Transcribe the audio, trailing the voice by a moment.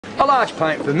A large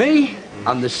pint for me,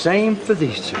 and the same for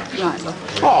these two. Right,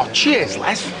 love. Oh, cheers,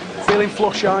 Les. Feeling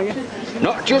flush, are you?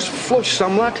 Not just flush,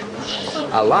 Sam lad.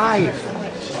 Alive.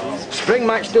 Spring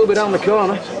might still be down the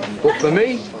corner, but for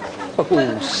me,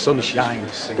 oh, sunshine.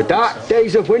 The dark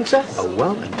days of winter are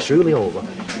well and truly over.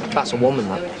 That's a woman,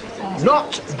 that.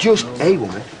 Not just a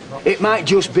woman. It might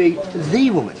just be the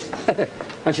woman.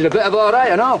 And she's a bit of all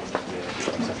right, I know.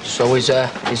 So is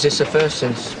this the first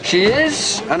since? She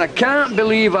is, and I can't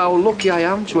believe how lucky I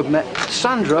am to have met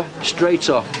Sandra straight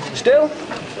off. Still,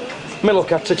 my luck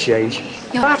had to change.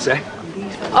 Party?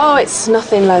 Oh, it's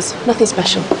nothing, Les. Nothing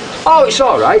special. Oh, it's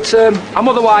all right. I'm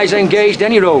otherwise engaged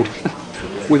any road.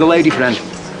 With a lady friend.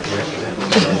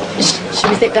 Should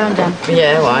we sit down, Dan?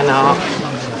 Yeah, why not?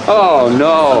 Oh,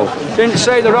 no. Didn't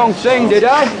say the wrong thing, did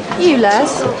I? You,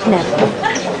 Les? Never.